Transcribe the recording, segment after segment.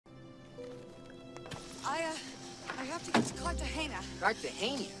I have to get to Cartagena.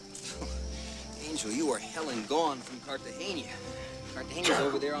 Cartagena? Angel, you are hell and gone from Cartagena. Cartagena's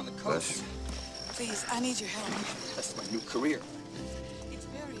over there on the coast. Please, I need your help. That's my new career. It's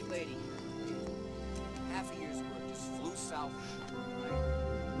very Lady, half a year's work just flew south. Right?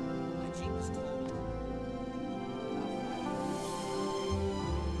 My jeep is totaled.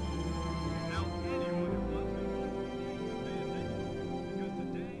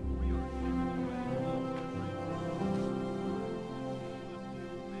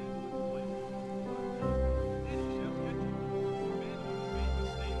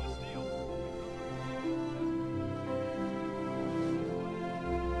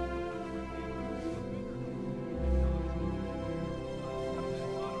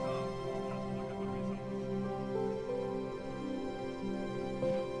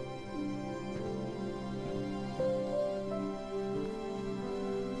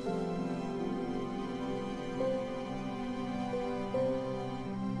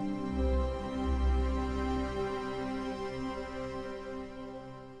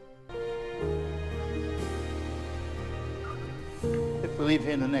 If we leave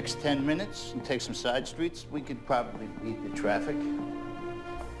here in the next 10 minutes and take some side streets, we could probably beat the traffic.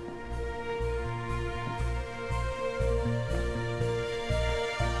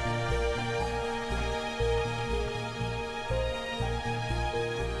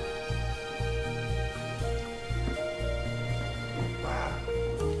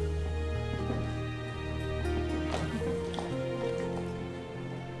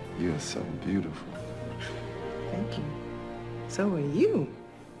 You're so beautiful. Thank you. So are you.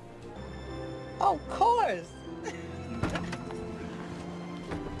 Of course.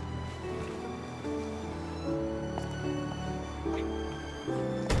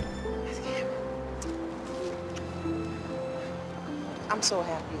 I'm so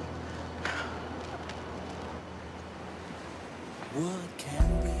happy. What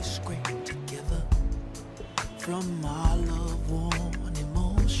can we scrape together from our love-worn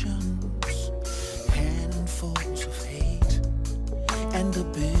emotions? Handfuls of hate and the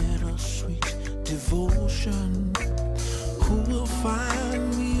bittersweet devotion. Who will find